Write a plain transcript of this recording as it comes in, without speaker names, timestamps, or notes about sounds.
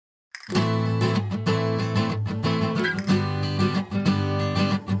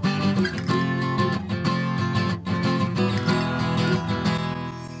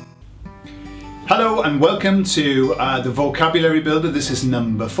Hello and welcome to the Vocabulary Builder. This is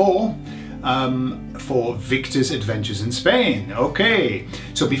number 4 for Victor's Adventures in Spain. Okay,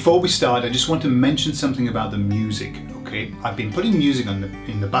 so before we start, I just want to mention something about the music. Okay, I've been putting music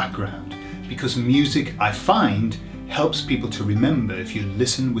in the background because music, I find, helps people to remember. If you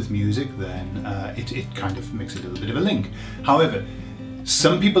listen with music, then it kind of makes a little bit of a link. However,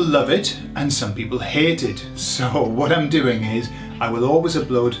 some people love it and some people hate it. So what I'm doing is I will always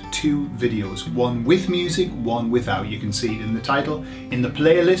upload 2 videos, one with music, one without. You can see it in the title. In the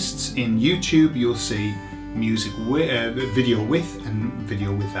playlists in YouTube, you'll see music video with and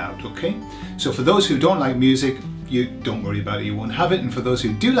video without, okay? So for those who don't like music, you don't worry about it, you won't have it. And for those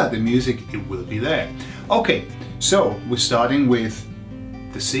who do like the music, it will be there. Okay, so we're starting with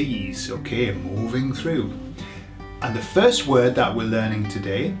the C's, okay, moving through. And the first word that we're learning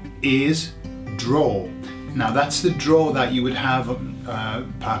today is draw. Now that's the drawer that you would have,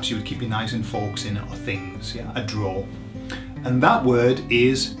 perhaps you would keep your knives and forks in or things, yeah, a drawer. And that word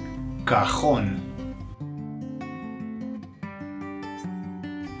is cajón.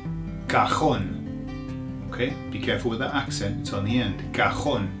 Cajón. Okay, be careful with that accent, it's on the end.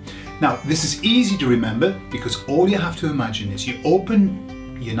 Cajón. Now this is easy to remember because all you have to imagine is you open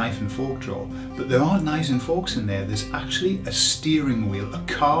your knife and fork drawer, but there aren't knives and forks in there. There's actually a steering wheel, a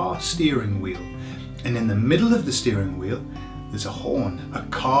car steering wheel. And in the middle of the steering wheel, there's a horn, a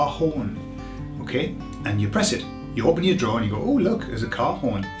car horn, okay? And you press it, you open your drawer and you go, oh look, there's a car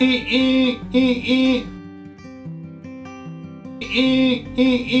horn.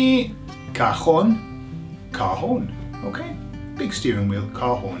 Cajón, car horn, okay? Big steering wheel,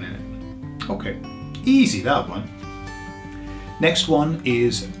 car horn in it. Okay, easy that one. Next one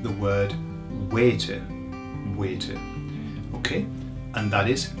is the word waiter, waiter, okay? And that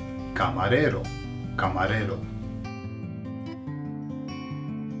is camarero. Camarero.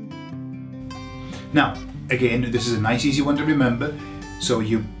 Now, again, this is a nice easy one to remember. So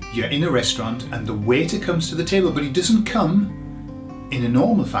you're in a restaurant and the waiter comes to the table, but he doesn't come in a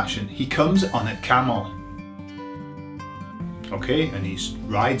normal fashion. He comes on a camel. Okay, and he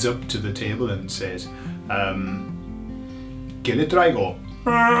rides up to the table and says, ¿Qué le traigo?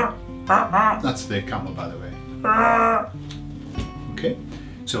 That's the camel, by the way. Okay,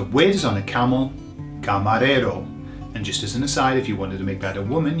 so waiter's on a camel, camarero. And just as an aside, if you wanted to make that a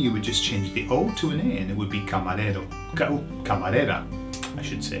woman, you would just change the O to an A and it would be camarero. Camarera, I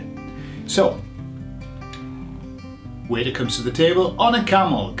should say. So, waiter comes to the table on a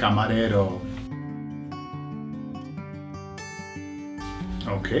camel, camarero.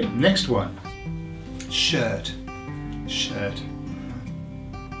 Okay, next one. Shirt. Shirt.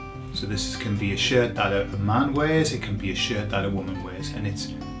 So this can be a shirt that a man wears, it can be a shirt that a woman wears, and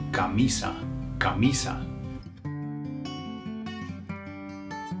it's camisa. Camisa.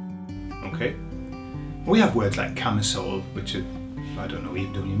 Okay. We have words like camisole, which are, I don't know, you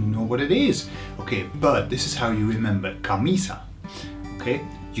don't even know what it is. Okay, but this is how you remember camisa. Okay,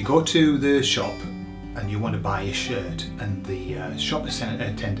 you go to the shop and you want to buy a shirt, and the shop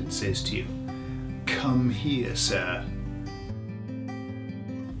attendant says to you, "Come here, sir,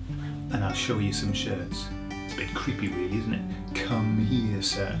 and I'll show you some shirts." It's a bit creepy, really, isn't it? Come here,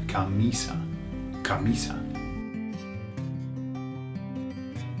 sir. Camisa. Camisa.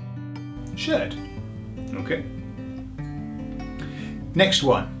 Shirt. Okay. Next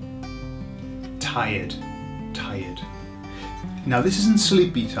one. Tired. Tired. Now this isn't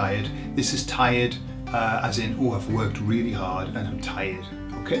sleepy tired. This is tired as in, oh, I've worked really hard and I'm tired.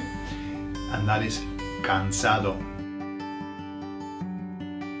 Okay. And that is cansado.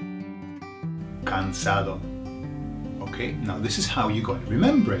 Cansado. Okay. Now this is how you're going to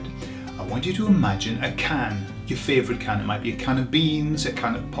remember it. I want you to imagine a can, your favourite can. It might be a can of beans, a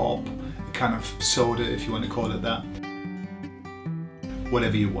can of pop, a can of soda if you want to call it that.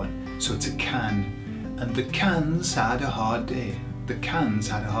 Whatever you want. So it's a can. And the can's had a hard day. The can's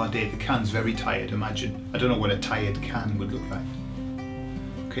had a hard day. The can's very tired, imagine. I don't know what a tired can would look like.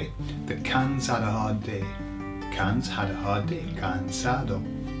 Okay? The can's had a hard day. Can's had a hard day. Cansado.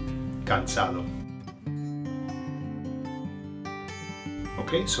 Cansado.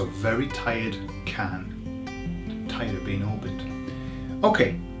 Okay, so very tired can. Tired of being opened.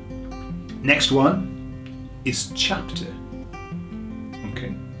 Okay, next one is chapter.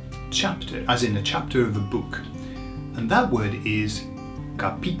 Okay, chapter, as in a chapter of a book. And that word is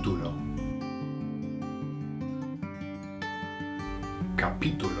capítulo.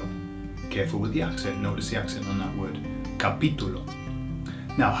 Capítulo. Careful with the accent, notice the accent on that word. Capítulo.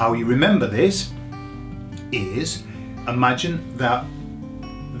 Now, how you remember this is, imagine that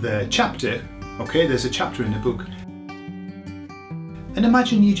the chapter, okay, there's a chapter in a book, and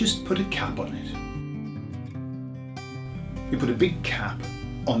imagine you just put a cap on it. you put a big cap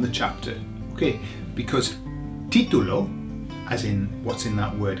on the chapter, okay? Because titulo, as in what's in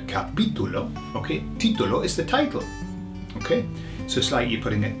that word capítulo, okay? Titulo is the title, okay? So it's like you're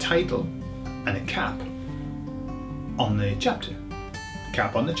putting a title and a cap on the chapter.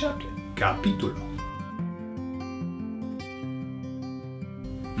 Cap on the chapter, capítulo.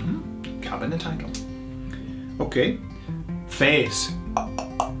 Cap and the title. Okay, face.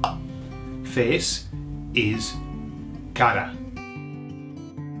 Face is cara.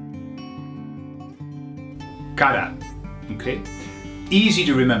 Cara. Okay, easy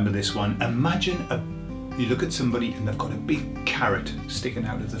to remember this one. Imagine you look at somebody and they've got a big carrot sticking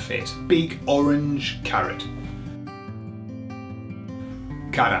out of the face. Big orange carrot.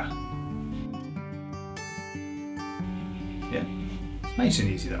 Cara. Yeah, nice and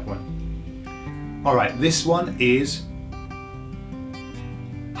easy, that one. All right, this one is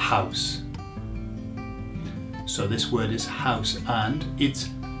house. So this word is house and it's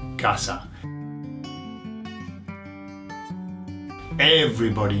casa.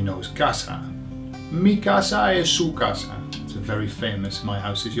 Everybody knows casa. Mi casa es su casa. It's a very famous, my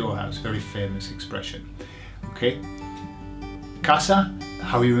house is your house, very famous expression. Okay, casa,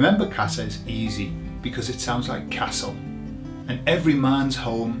 how you remember casa is easy because it sounds like castle. And every man's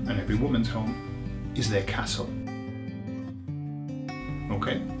home and every woman's home is their castle.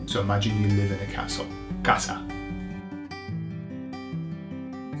 Okay, so imagine you live in a castle. Casa.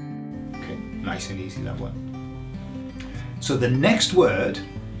 Okay, nice and easy, that one. So the next word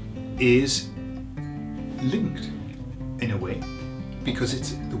is linked in a way because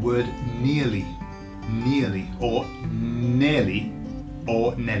it's the word nearly, nearly, or nearly,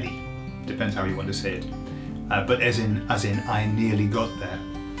 or Nelly. Depends how you want to say it. But as in I nearly got there.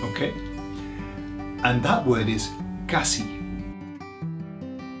 Okay? And that word is casi.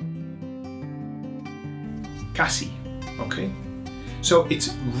 Casi. Okay? So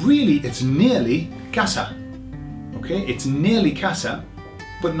it's nearly casa. Okay? It's nearly casa,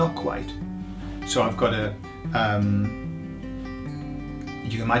 but not quite. So I've got a,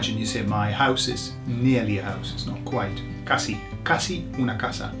 you can imagine you say my house is nearly a house. It's not quite. Casi. Casi una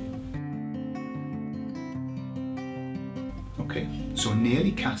casa. Okay, so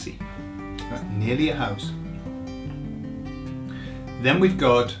nearly casi, nearly a house. Then we've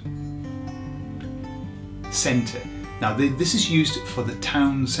got centre. Now this is used for the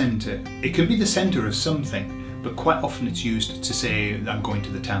town centre. It can be the centre of something, but quite often it's used to say I'm going to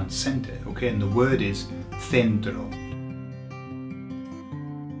the town centre. Okay, and the word is centro.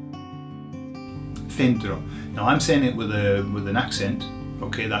 Centro. Now I'm saying it with an accent.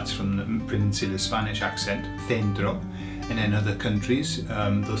 Okay, that's from the Peninsular Spanish accent, centro. And in other countries,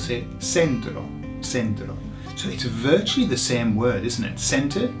 they'll say centro, centro. So it's virtually the same word, isn't it?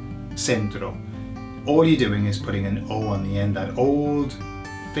 Centre, centro. All you're doing is putting an O on the end, that old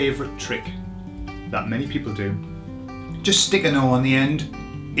favourite trick that many people do. Just stick an O on the end,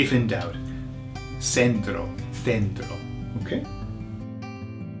 if in doubt. Centro, centro, okay?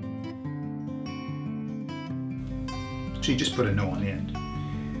 So you just put a no on the end.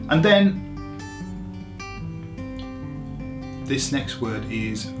 And then this next word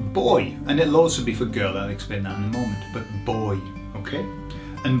is boy, and it'll also be for girl. I'll explain that in a moment, but boy, okay?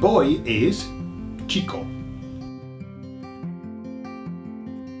 And boy is chico.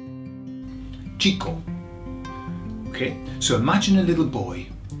 Chico, okay? So imagine a little boy,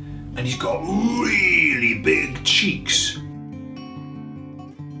 and he's got really big cheeks.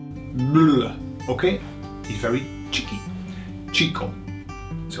 Blah, okay? He's very cheeky. Chico.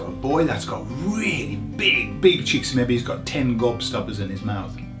 So a boy that's got really big cheeks, maybe he's got 10 gobstoppers in his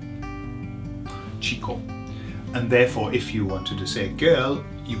mouth. Chico. And therefore, if you wanted to say girl,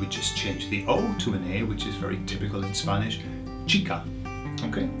 you would just change the O to an A, which is very typical in Spanish. Chica.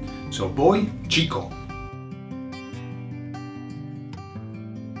 Okay? So boy, chico.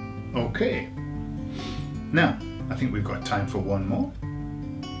 Okay. Now, I think we've got time for one more.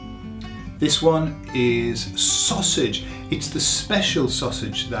 This one is sausage. It's the special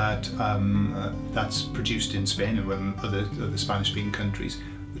sausage that that's produced in Spain and other Spanish-speaking countries,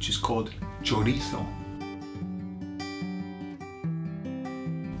 which is called chorizo.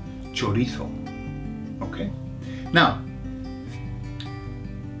 Chorizo. Okay. Now,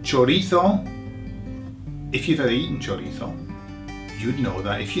 chorizo. If you've ever eaten chorizo, you'd know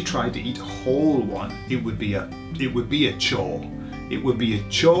that if you tried to eat a whole one, it would be a chore. It would be a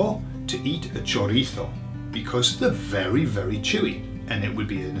chore to eat a chorizo because they're very chewy, and it would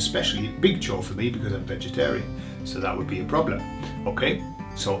be an especially big chore for me because I'm vegetarian, so that would be a problem. Okay,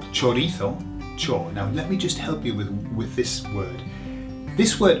 so chorizo, chore. Now let me just help you with this word.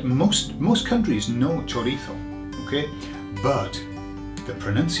 This word, most countries know chorizo, okay, but the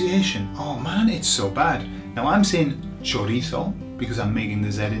pronunciation, oh man, it's so bad. Now I'm saying chorizo because I'm making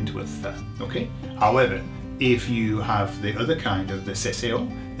the Z into a th, okay? However, if you have the other kind of the ceseo,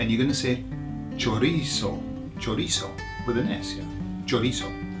 then you're going to say chorizo, chorizo, with an S, yeah?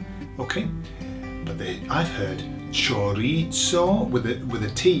 Chorizo, okay? But I've heard chorizo with a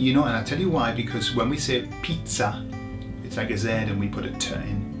T, you know, and I'll tell you why, because when we say pizza, it's like a Z and we put a T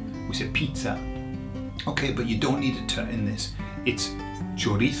in, we say pizza. Okay, but you don't need a T in this. It's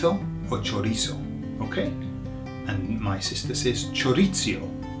chorizo or chorizo, okay? And my sister says chorizo.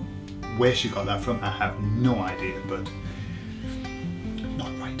 Where she got that from, I have no idea, but not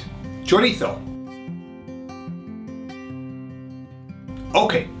right. Chorizo.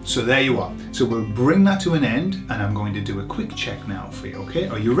 Okay, so there you are. So we'll bring that to an end, and I'm going to do a quick check now for you, okay?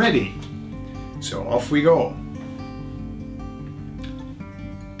 Are you ready? So off we go.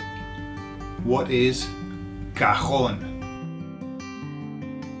 What is cajón?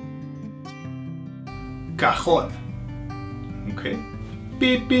 Cajón. Okay.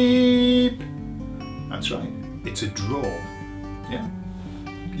 Beep beep. That's right. It's a drawer. Yeah.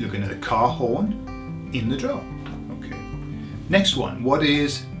 You're looking at a car horn in the drawer. Okay. Next one. What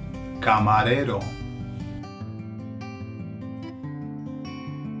is camarero?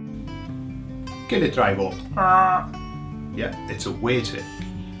 ¿Qué le traigo? Yeah, it's a waiter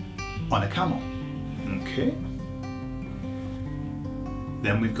on a camel. Okay.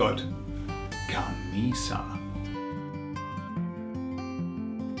 Then we've got camisa.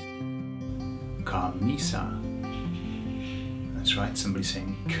 Camisa. That's right, somebody's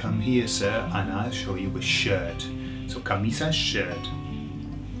saying, come here, sir, and I'll show you a shirt. So camisa is shirt.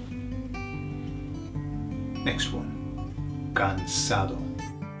 Next one, cansado.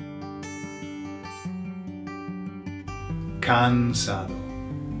 Cansado.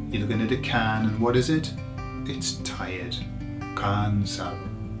 You're looking at a can, and what is it? It's tired. Cansado.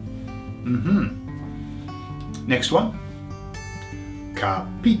 Next one,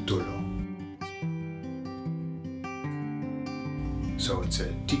 capítulo. So it's a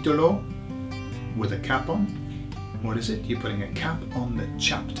titulo with a cap on. What is it? You're putting a cap on the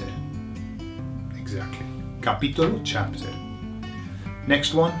chapter. Exactly. Capítulo, chapter.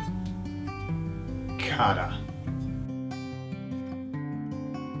 Next one, cara.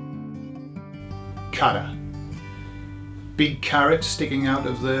 Cara. Big carrot sticking out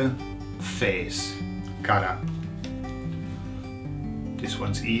of the face. Cara. This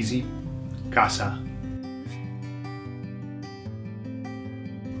one's easy. Casa.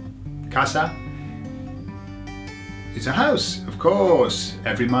 Casa is a house, of course.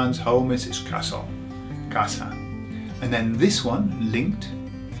 Every man's home is his casa. Casa. And then this one, linked,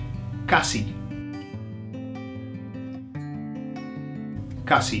 casi.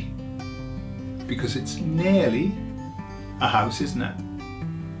 Casi. Because it's nearly a house, isn't it?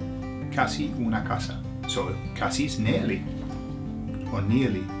 Casi una casa. So casi is nearly, or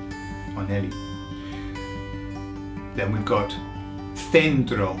nearly, or nearly. Then we've got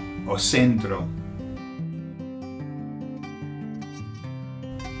centro, or centro.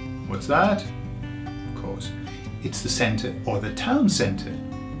 What's that? Of course, it's the centre or the town centre.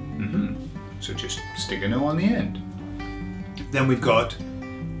 So just stick an O on the end. Then we've got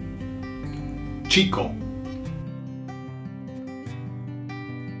chico.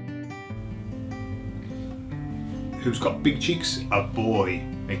 Who's got big cheeks? A boy,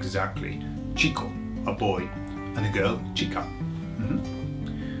 exactly. Chico, a boy, and a girl, chica.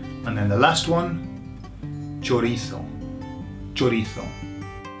 And then the last one, chorizo. Chorizo.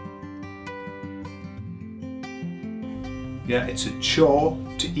 Yeah, it's a chore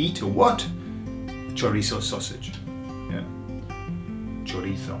to eat, or what? Chorizo sausage. Yeah.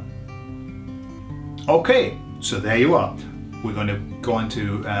 Chorizo. Okay, so there you are. We're going to go on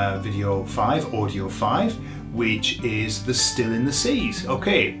to video 5, audio 5, which is the still in the seas.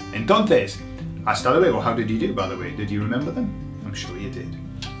 Okay, entonces, hasta luego. How did you do, by the way? Did you remember them? I'm sure you did.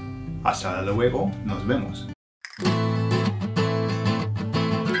 Hasta luego, nos vemos.